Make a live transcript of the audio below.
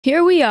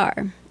Here we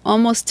are,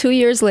 almost 2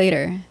 years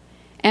later,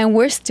 and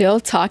we're still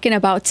talking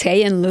about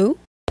Tay and Lou?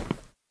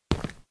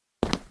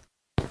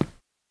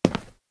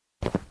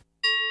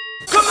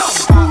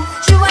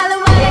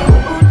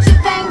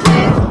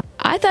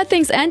 I thought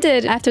things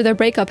ended after their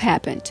breakup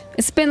happened.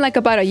 It's been like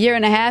about 1.5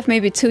 years,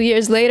 maybe 2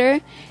 years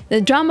later.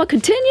 The drama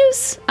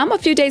continues. I'm a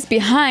few days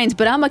behind,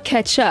 but I'ma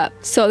catch up.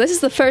 So this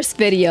is the first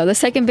video. The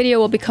second video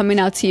will be coming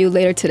out to you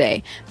later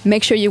today.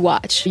 Make sure you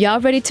watch. Y'all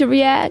ready to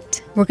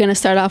react? We're gonna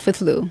start off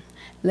with Lou.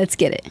 Let's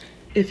get it.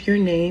 If your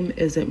name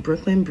isn't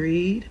Brooklyn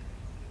Breed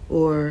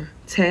or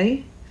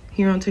Tay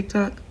here on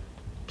TikTok,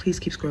 please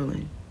keep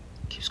scrolling.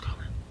 Keep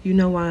scrolling. You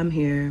know why I'm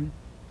here.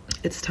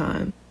 It's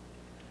time.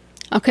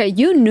 Okay,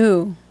 you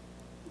knew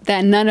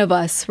that none of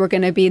us were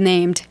going to be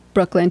named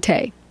Brooklyn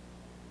Tay.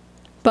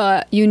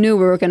 But you knew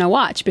we were going to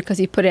watch because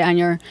you put it on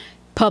your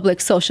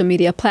public social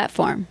media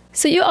platform.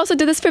 So you also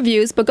did this for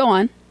views, but go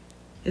on.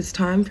 It's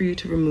time for you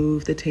to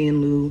remove the Tay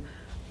and Lou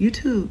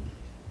YouTube.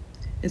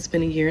 It's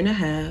been 1.5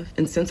 years,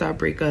 and since our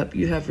breakup,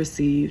 you have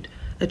received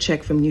a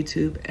check from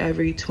YouTube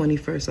every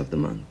 21st of the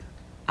month.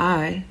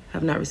 I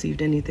have not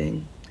received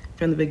anything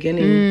from the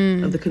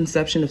beginning of the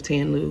conception of Tay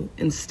and Lou,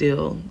 and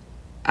still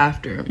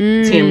after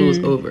Tay and Lou is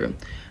over.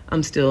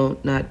 I'm still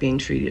not being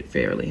treated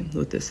fairly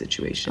with this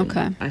situation.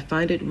 Okay. I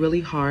find it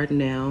really hard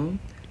now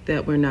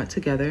that we're not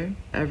together.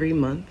 Every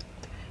month,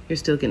 you're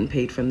still getting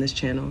paid from this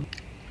channel.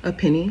 A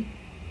penny,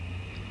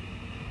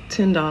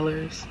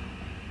 $10,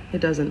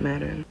 it doesn't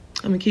matter.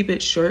 I'm gonna keep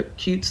it short,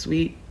 cute,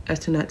 sweet, as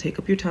to not take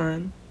up your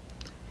time.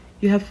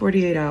 You have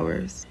 48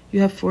 hours.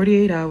 You have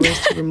 48 hours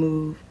to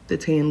remove the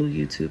Tay and Lou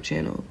YouTube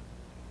channel.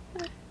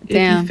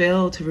 Damn. If you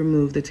fail to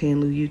remove the Tay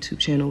and Lou YouTube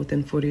channel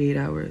within 48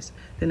 hours,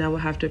 then I will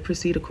have to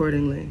proceed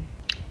accordingly.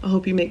 I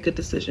hope you make good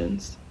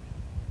decisions.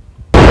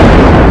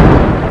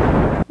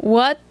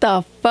 What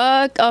the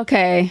fuck?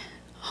 Okay,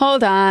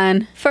 hold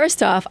on.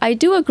 First off, I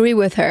do agree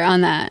with her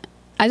on that.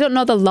 I don't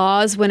know the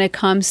laws when it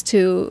comes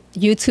to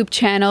YouTube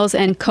channels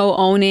and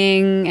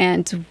co-owning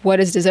and what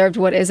is deserved,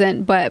 what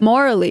isn't, but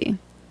morally,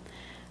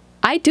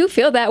 I do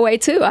feel that way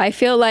too. I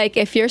feel like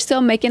if you're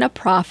still making a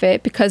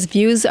profit because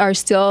views are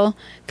still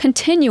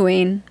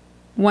continuing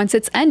once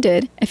it's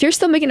ended, if you're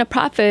still making a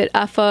profit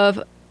off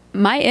of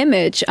my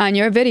image on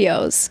your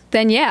videos,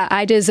 then yeah,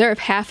 I deserve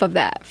half of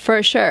that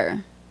for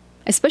sure.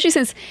 Especially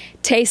since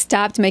Tay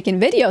stopped making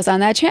videos on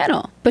that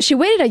channel. But she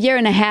waited 1.5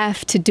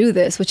 years to do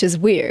this, which is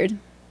weird,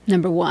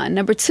 number one.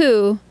 Number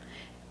two,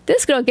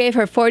 this girl gave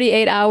her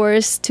 48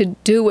 hours to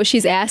do what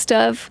she's asked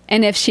of,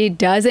 and if she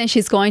doesn't,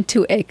 she's going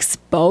to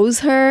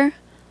expose her?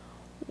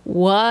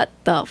 What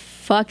the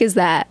fuck is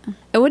that?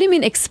 And what do you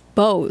mean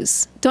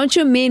expose? Don't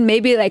you mean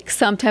maybe like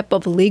some type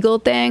of legal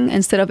thing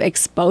instead of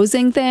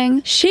exposing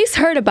thing? She's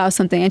heard about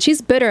something and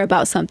she's bitter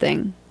about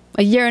something.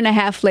 1.5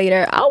 years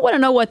later, I want to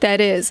know what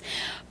that is.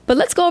 But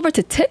let's go over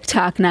to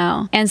TikTok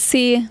now and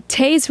see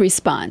Tay's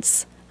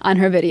response on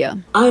her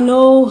video. I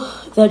know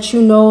that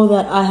you know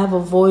that I have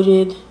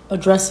avoided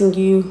addressing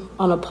you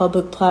on a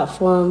public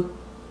platform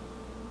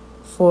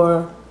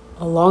for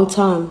a long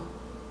time,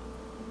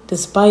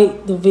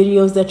 despite the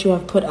videos that you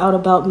have put out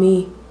about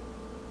me.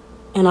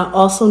 And I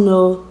also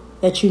know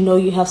that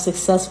you have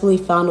successfully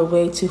found a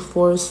way to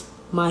force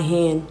my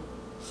hand,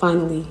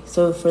 finally.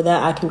 So for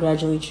that, I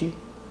congratulate you.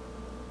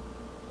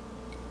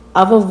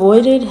 I've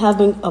avoided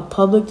having a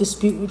public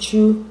dispute with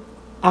you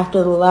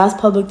after the last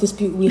public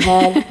dispute we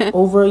had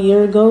over 1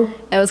 year ago.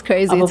 That was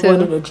crazy too. I've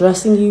avoided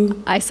addressing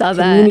you. I saw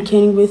that.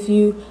 Communicating with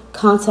you,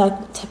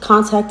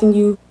 contacting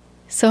you.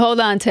 So hold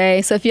on,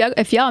 Tay. So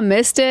if y'all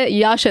missed it,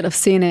 y'all should have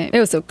seen it. It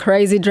was a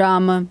crazy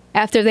drama.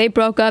 After they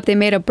broke up, they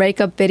made a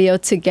breakup video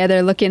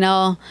together looking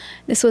all,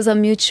 this was a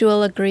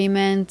mutual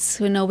agreement.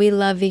 You know, we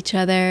love each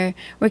other.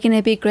 We're going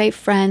to be great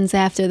friends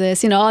after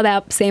this. You know, all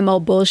that same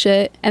old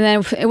bullshit. And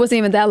then it wasn't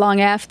even that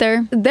long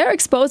after. They're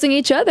exposing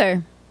each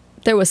other.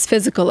 There was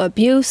physical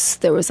abuse.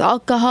 There was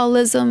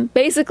alcoholism.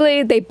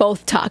 Basically, they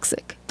both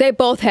toxic. They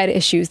both had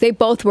issues. They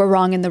both were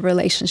wrong in the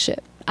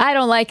relationship. I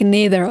don't like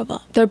neither of them.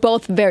 They're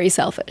both very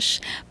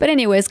selfish. But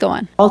anyways, go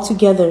on.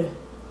 Altogether,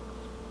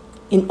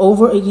 in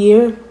over 1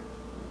 year,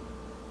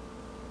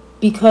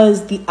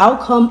 because the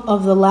outcome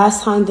of the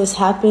last time this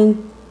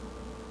happened,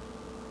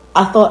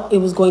 I thought it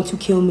was going to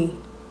kill me.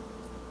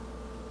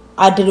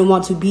 I didn't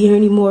want to be here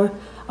anymore.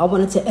 I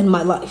wanted to end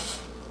my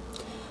life.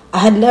 I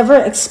had never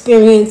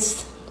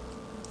experienced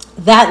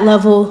that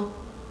level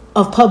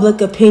of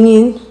public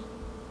opinion.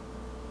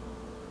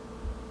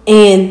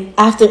 And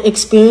after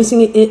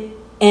experiencing it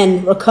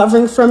and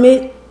recovering from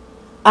it,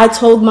 I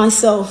told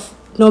myself,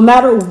 no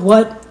matter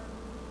what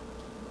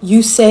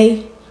you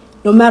say,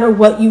 no matter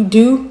what you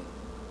do,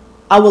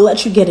 I will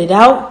let you get it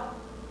out.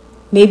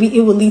 Maybe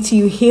it will lead to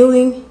you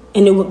healing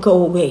and it will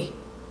go away.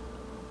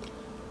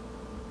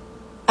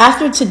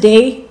 After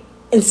today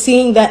and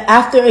seeing that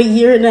after 1.5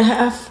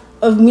 years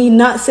of me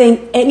not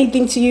saying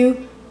anything to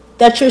you,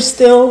 that you're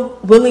still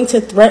willing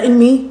to threaten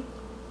me,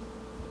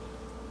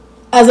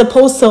 as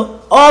opposed to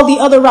all the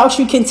other routes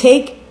you can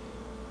take,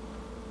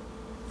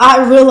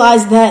 I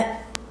realized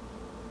that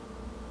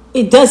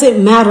It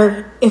doesn't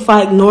matter if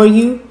I ignore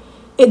you.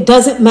 It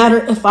doesn't matter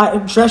if I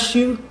address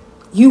you.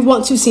 You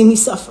want to see me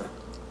suffer.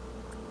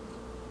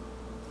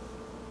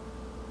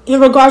 In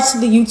regards to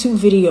the YouTube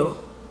video,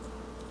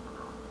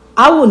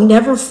 I will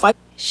never fight.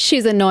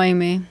 She's annoying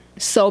me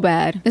so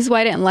bad. This is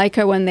why I didn't like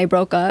her when they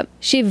broke up.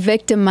 She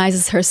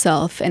victimizes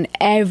herself in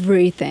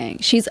everything.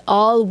 She's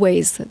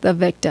always the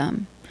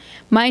victim.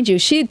 Mind you,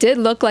 she did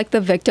look like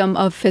the victim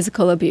of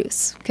physical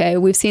abuse, okay?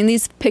 We've seen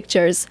these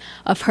pictures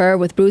of her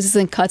with bruises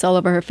and cuts all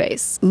over her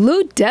face.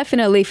 Lou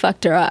definitely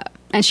fucked her up,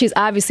 and she's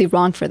obviously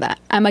wrong for that.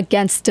 I'm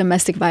against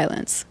domestic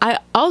violence. I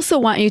also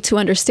want you to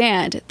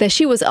understand that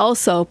she was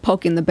also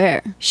poking the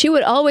bear. She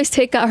would always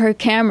take out her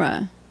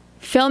camera,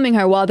 filming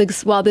her while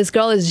this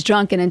girl is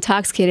drunk and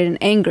intoxicated and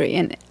angry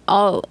and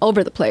all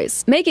over the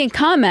place, making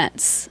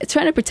comments,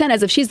 trying to pretend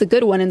as if she's the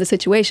good one in the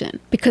situation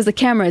because the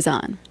camera is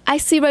on. I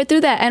see right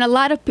through that,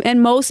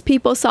 and most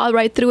people saw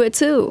right through it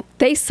too.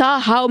 They saw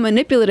how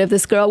manipulative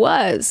this girl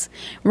was.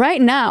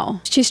 Right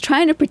now, she's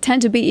trying to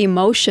pretend to be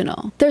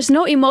emotional. There's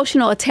no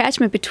emotional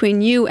attachment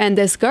between you and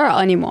this girl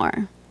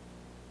anymore.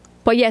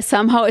 But yes,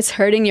 somehow it's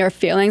hurting your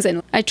feelings,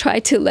 and I try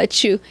to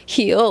let you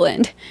heal.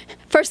 And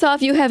first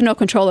off, you have no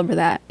control over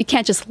that. You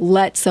can't just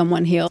let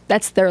someone heal.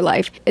 That's their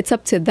life. It's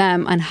up to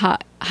them on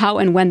how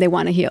and when they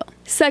want to heal.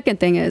 Second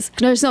thing is,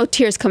 there's no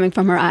tears coming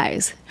from her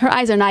eyes. Her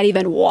eyes are not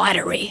even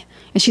watery.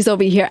 And she's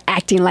over here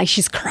acting like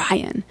she's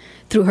crying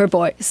through her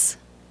voice.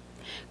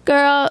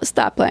 Girl,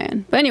 stop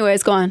playing. But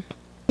anyways, go on.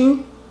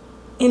 In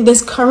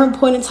this current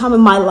point in time in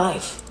my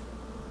life,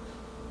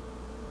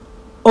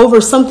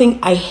 over something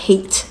I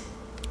hate.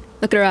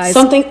 Look at her eyes.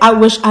 Something I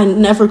wish I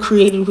never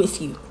created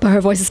with you. But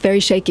her voice is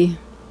very shaky.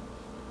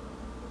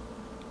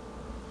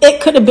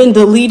 It could have been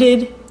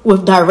deleted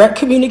with direct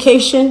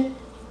communication.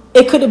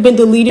 It could have been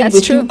deleted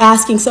with you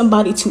asking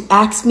somebody to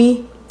ask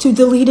me to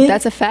delete it.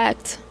 That's a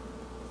fact.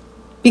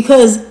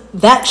 Because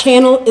that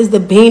channel is the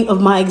bane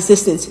of my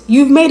existence.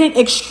 You've made it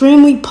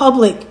extremely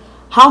public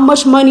how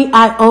much money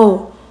I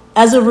owe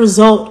as a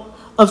result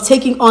of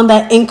taking on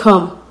that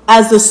income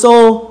as the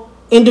sole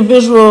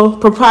individual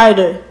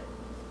proprietor,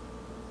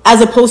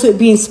 as opposed to it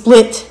being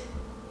split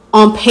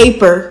on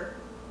paper.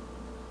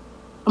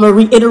 I'm going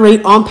to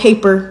reiterate, on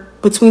paper,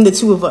 between the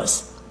two of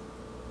us.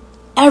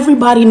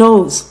 Everybody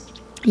knows.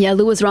 Yeah,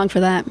 Lou was wrong for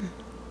that.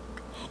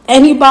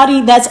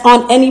 Anybody that's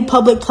on any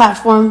public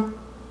platform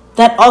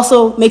that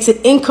also makes an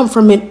income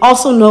from it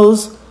also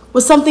knows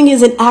when something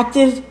isn't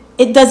active,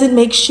 it doesn't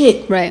make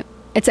shit. Right.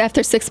 It's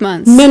after 6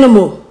 months.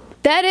 Minimal.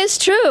 That is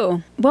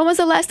true. When was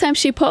the last time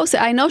she posted?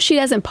 I know she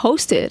hasn't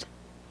posted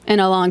in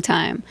a long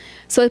time.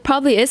 So it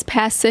probably is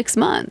past 6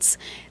 months.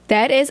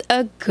 That is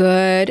a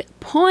good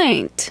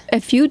point.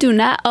 If you do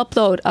not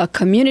upload a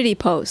community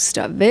post,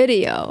 a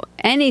video,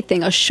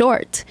 anything, a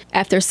short,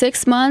 after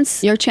 6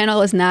 months, your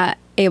channel is not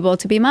able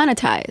to be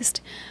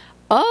monetized.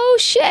 Oh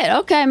shit,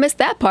 okay, I missed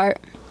that part.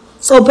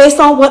 So based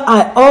on what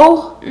I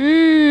owe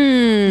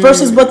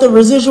versus what the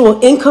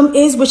residual income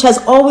is, which has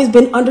always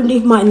been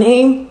underneath my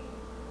name,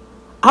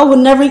 I would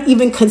never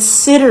even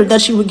consider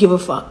that she would give a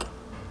fuck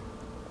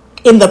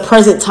in the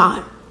present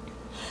time.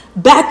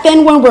 Back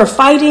then when we're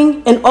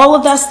fighting and all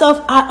of that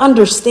stuff, I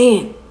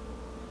understand.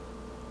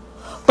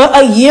 But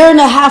a year and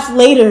a half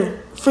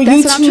later, for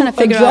you to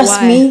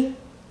address me,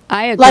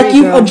 I agree, like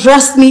you've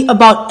addressed me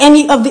about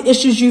any of the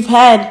issues you've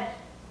had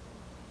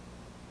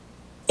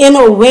in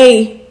a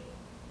way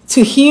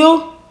to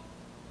heal,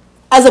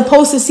 as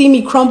opposed to see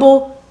me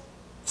crumble,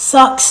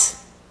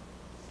 sucks.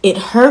 It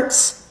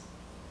hurts.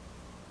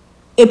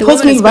 It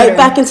puts me right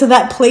back into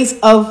that place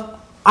of,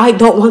 I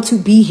don't want to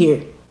be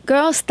here.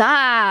 Girl,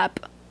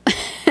 stop.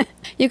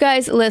 You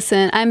guys,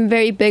 listen, I'm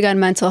very big on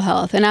mental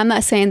health, and I'm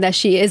not saying that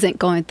she isn't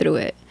going through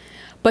it,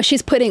 but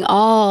she's putting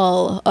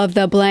all of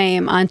the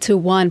blame onto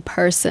one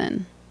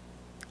person.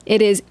 It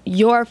is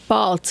your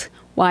fault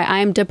why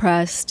I'm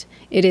depressed.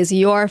 It is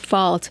your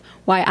fault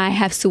why I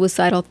have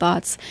suicidal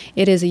thoughts.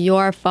 It is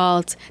your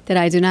fault that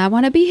I do not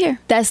want to be here.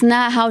 That's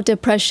not how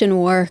depression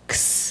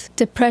works.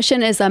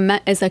 Depression is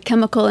a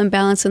chemical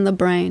imbalance in the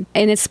brain,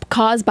 and it's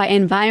caused by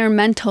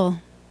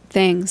environmental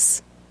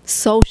things,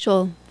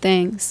 social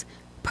things,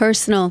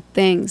 personal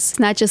things. It's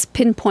not just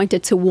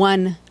pinpointed to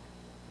one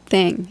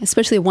thing,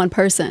 especially one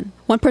person.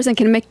 One person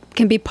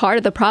can be part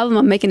of the problem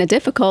of making it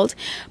difficult,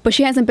 but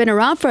she hasn't been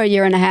around for a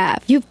year and a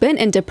half. You've been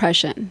in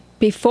depression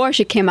before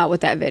she came out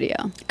with that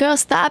video. Girl,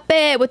 stop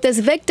it with this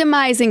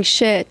victimizing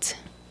shit.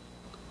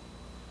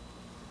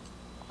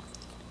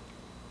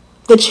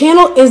 The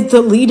channel is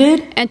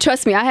deleted. And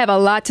trust me, I have a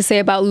lot to say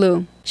about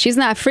Lou. She's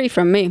not free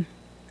from me.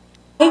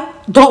 I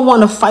don't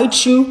want to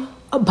fight you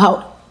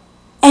about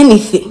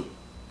anything.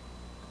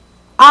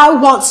 I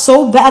want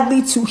so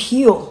badly to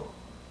heal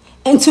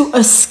and to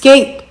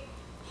escape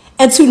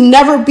and to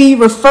never be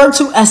referred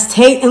to as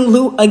Tay and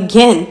Lou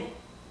again.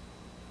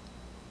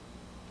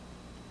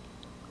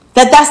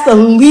 That's the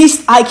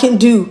least I can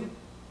do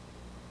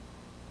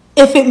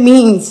if it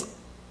means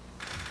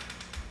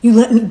you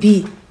let me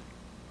be.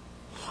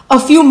 A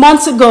few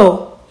months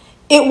ago,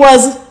 it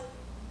was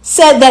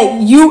said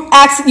that you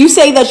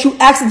say that you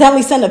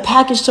accidentally sent a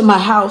package to my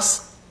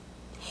house.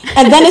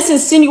 And then it's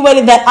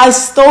insinuated that I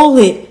stole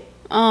it.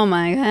 Oh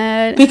my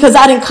God. Because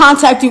I didn't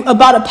contact you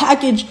about a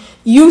package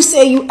you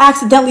say you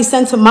accidentally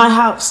sent to my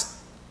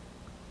house.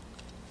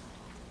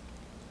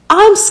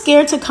 I'm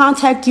scared to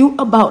contact you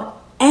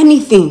about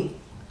anything.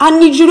 I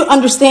need you to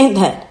understand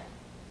that.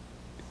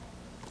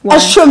 Why?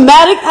 As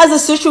traumatic as the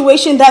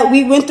situation that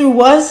we went through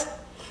was,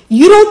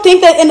 you don't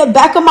think that in the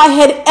back of my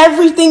head,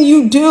 everything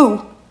you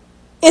do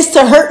is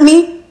to hurt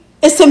me,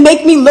 is to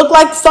make me look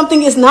like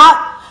something is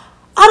not?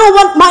 I don't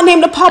want my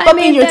name to pop up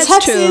in your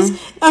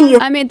texts.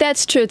 I mean,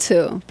 that's true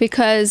too,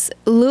 because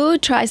Lou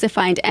tries to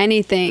find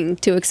anything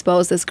to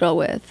expose this girl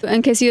with.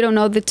 In case you don't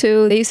know the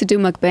two, they used to do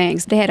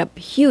mukbangs. They had a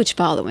huge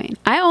following.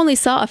 I only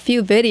saw a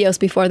few videos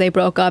before they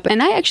broke up,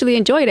 and I actually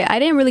enjoyed it. I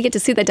didn't really get to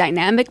see the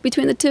dynamic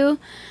between the two.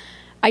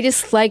 I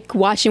just like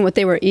watching what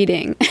they were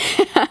eating.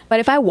 But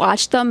if I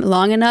watched them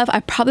long enough,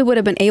 I probably would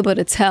have been able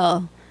to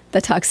tell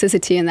the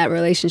toxicity in that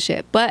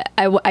relationship. But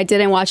I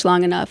didn't watch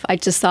long enough. I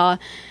just saw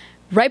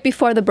right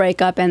before the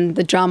breakup and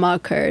the drama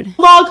occurred.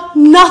 Log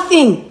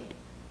nothing.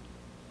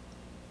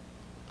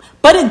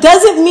 But it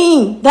doesn't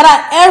mean that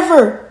I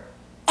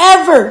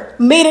ever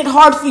made it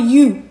hard for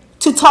you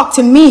to talk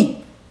to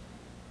me.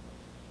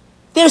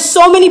 There's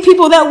so many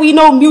people that we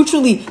know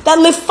mutually that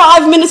live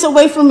 5 minutes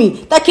away from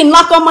me, that can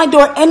knock on my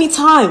door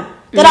anytime,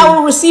 that I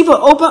will receive with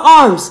open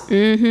arms.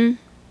 Mm-hmm.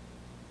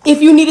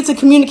 If you needed to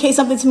communicate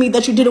something to me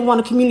that you didn't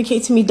want to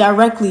communicate to me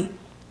directly.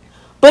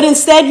 But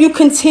instead, you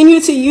continue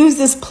to use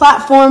this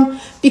platform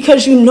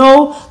because you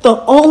know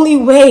the only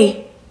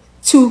way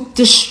to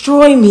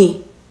destroy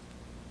me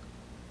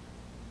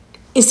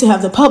is to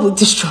have the public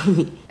destroy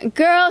me.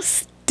 Girl,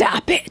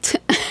 stop it.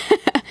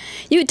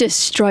 You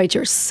destroyed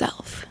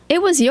yourself.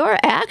 It was your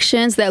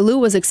actions that Lou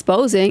was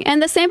exposing,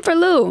 and the same for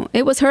Lou.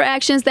 It was her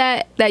actions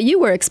that you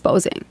were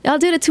exposing. Y'all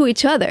did it to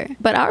each other.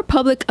 But our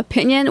public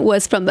opinion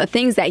was from the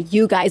things that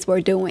you guys were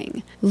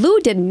doing. Lou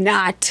did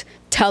not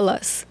tell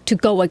us to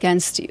go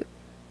against you.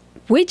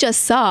 We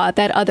just saw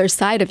that other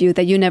side of you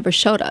that you never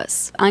showed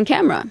us on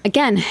camera.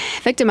 Again,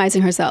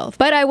 victimizing herself.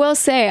 But I will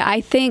say,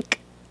 I think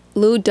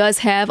Lou does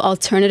have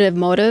alternative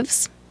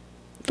motives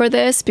for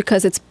this,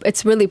 because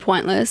it's really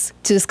pointless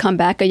to just come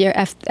back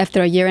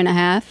after a year and a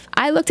half.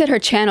 I looked at her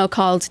channel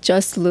called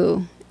Just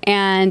Lou,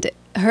 and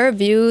her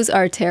views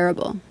are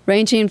terrible,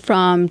 ranging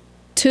from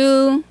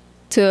 2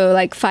 to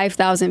like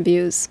 5,000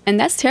 views. And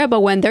that's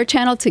terrible when their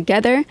channel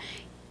together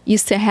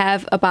used to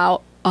have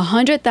about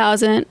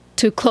 100,000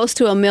 to close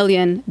to 1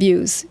 million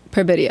views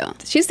per video.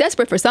 She's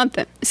desperate for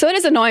something. So it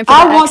is annoying for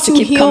her ex to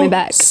keep coming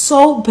back.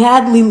 So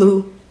badly,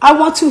 Lou. I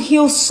want to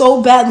heal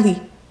so badly.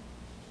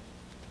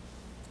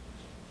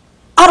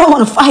 I don't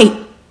want to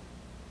fight.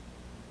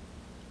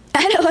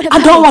 I don't want to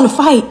fight. I don't want to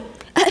fight.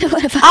 I don't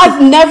want to fight.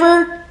 I've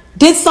never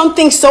did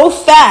something so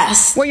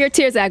fast. Where your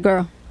tears at,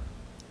 girl?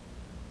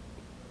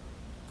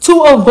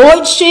 To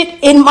avoid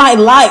shit in my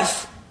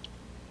life.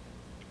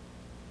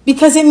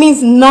 Because it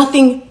means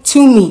nothing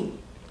to me.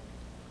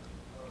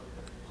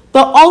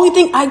 The only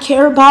thing I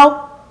care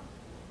about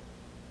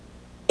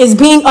is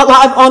being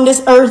alive on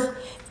this earth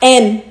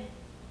and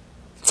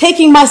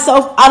taking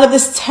myself out of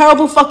this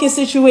terrible fucking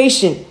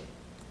situation.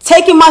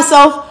 Taking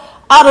myself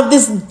out of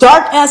this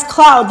dark ass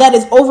cloud that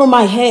is over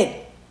my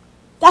head.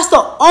 That's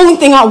the only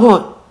thing I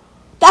want.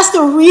 That's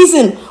the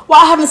reason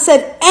why I haven't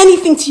said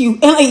anything to you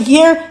in a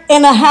year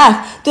and a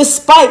half,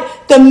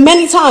 despite the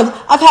many times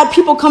I've had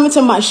people come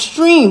into my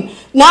stream.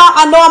 Now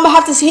I know I'm gonna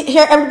have to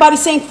hear everybody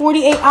saying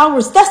 48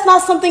 hours. That's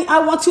not something I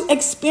want to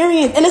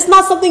experience, and it's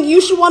not something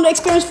you should want to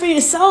experience for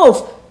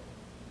yourself.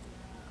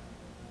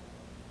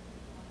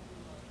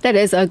 That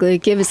is ugly.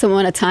 Giving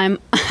someone a time.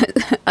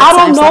 I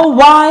don't know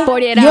why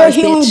 48 your hours,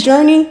 healing bitch.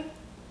 journey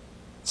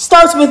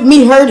starts with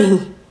me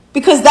hurting,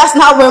 because that's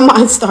not where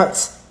mine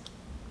starts.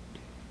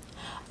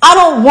 I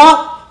don't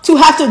want to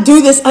have to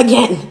do this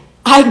again.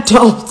 I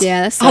don't.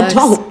 Yeah, that sucks. I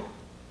don't.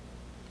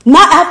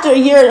 Not after a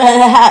year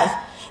and a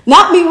half.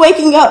 Not me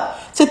waking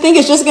up to think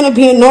it's just going to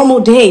be a normal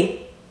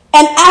day.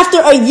 And after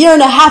a year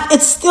and a half,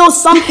 it's still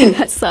something.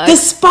 That sucks.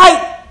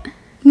 Despite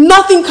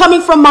nothing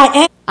coming from my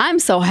end. I'm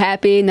so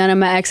happy none of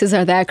my exes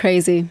are that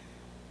crazy.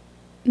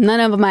 None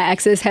of my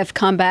exes have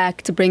come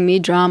back to bring me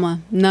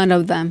drama. None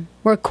of them.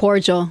 We're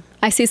cordial.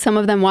 I see some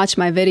of them watch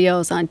my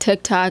videos on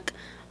TikTok,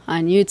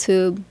 on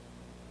YouTube.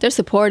 They're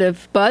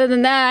supportive. But other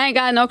than that, I ain't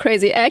got no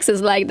crazy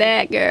exes like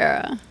that,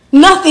 girl.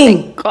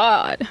 Nothing. Thank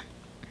God.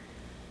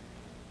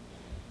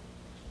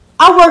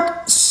 I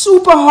work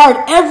super hard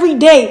every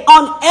day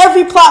on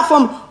every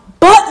platform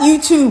but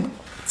YouTube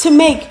to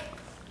make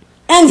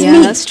ends meet.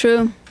 Yeah, that's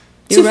true.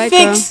 You're right, girl.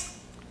 To fix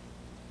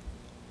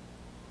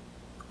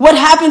what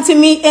happened to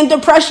me in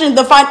depression,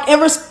 the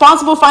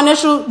irresponsible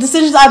financial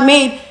decisions I've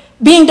made,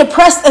 being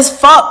depressed as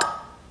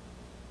fuck.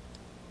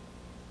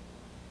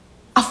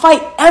 I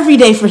fight every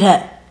day for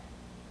that.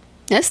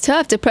 That's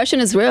tough. Depression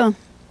is real.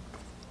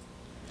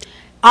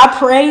 I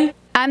pray.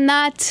 I'm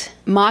not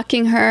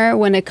mocking her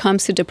when it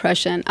comes to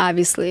depression,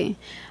 obviously.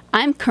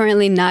 I'm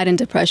currently not in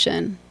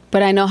depression.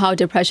 But I know how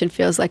depression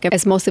feels like.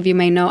 As most of you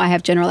may know, I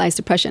have generalized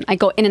depression. I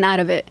go in and out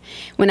of it.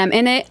 When I'm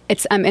in it,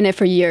 I'm in it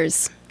for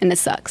years, and it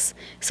sucks.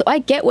 So I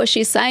get what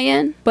she's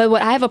saying, but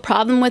what I have a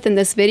problem with in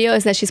this video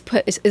is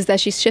that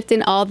she's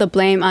shifting all the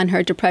blame on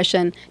her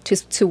depression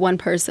to one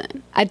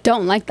person. I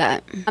don't like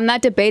that. I'm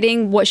not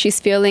debating what she's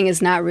feeling is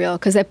not real,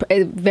 because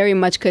it very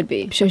much could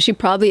be. So she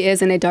probably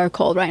is in a dark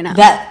hole right now.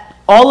 That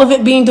all of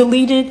it being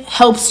deleted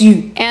helps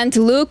you. And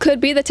Lou could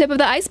be the tip of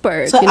the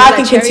iceberg. So I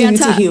can continue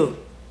to heal.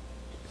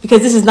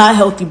 Because this is not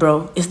healthy,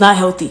 bro. It's not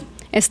healthy.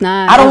 It's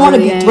not. I don't want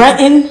to be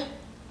threatened.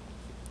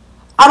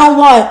 I don't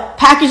want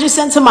packages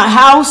sent to my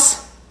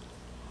house.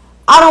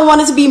 I don't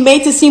want it to be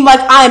made to seem like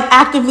I am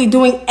actively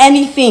doing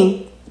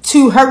anything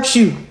to hurt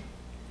you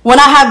when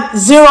I have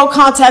zero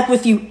contact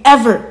with you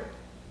ever,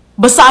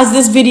 besides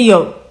this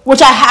video,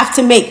 which I have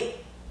to make,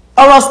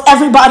 or else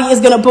everybody is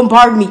going to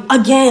bombard me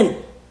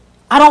again.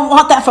 I don't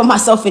want that for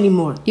myself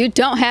anymore. You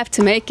don't have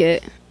to make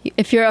it.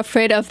 If you're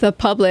afraid of the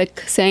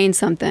public saying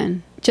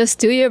something, just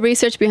do your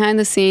research behind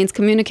the scenes,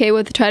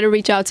 try to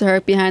reach out to her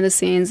behind the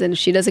scenes, and if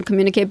she doesn't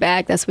communicate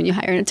back, that's when you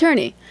hire an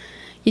attorney.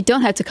 You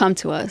don't have to come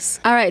to us.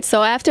 All right,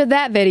 so after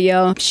that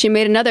video, she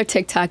made another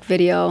TikTok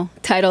video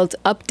titled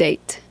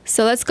Update.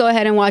 So let's go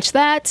ahead and watch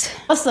that.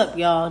 What's up,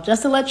 y'all?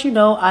 Just to let you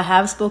know, I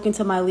have spoken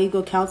to my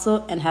legal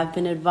counsel and have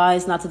been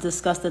advised not to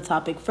discuss the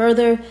topic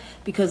further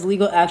because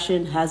legal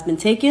action has been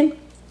taken.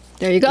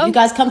 There you go. If you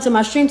guys come to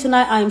my stream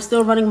tonight, I am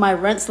still running my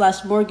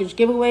rent/mortgage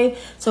giveaway.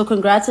 So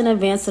congrats in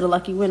advance to the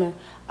lucky winner.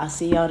 I'll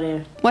see y'all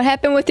there. What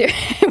happened with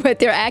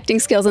your acting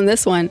skills in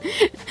this one?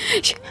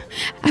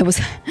 I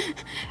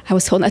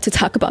was told not to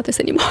talk about this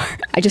anymore.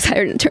 I just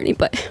hired an attorney,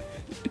 but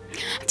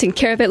I'm taking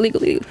care of it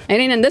legally. It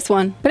ain't in this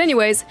one. But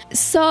anyways,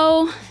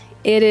 so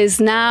it is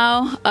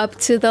now up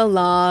to the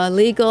law.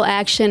 Legal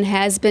action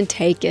has been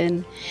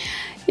taken.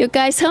 You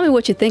guys, tell me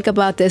what you think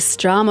about this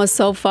drama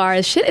so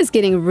far. Shit is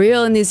getting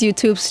real in these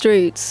YouTube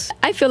streets.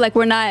 I feel like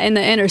we're not in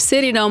the inner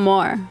city no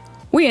more.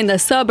 We in the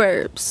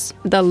suburbs.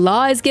 The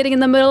law is getting in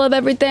the middle of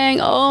everything.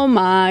 Oh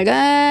my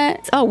God.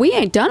 Oh, we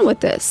ain't done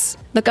with this.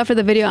 Look out for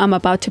the video I'm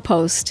about to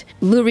post.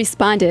 Lou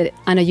responded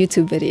on a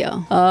YouTube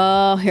video.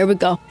 Oh, here we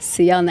go.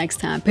 See y'all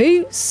next time.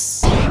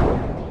 Peace.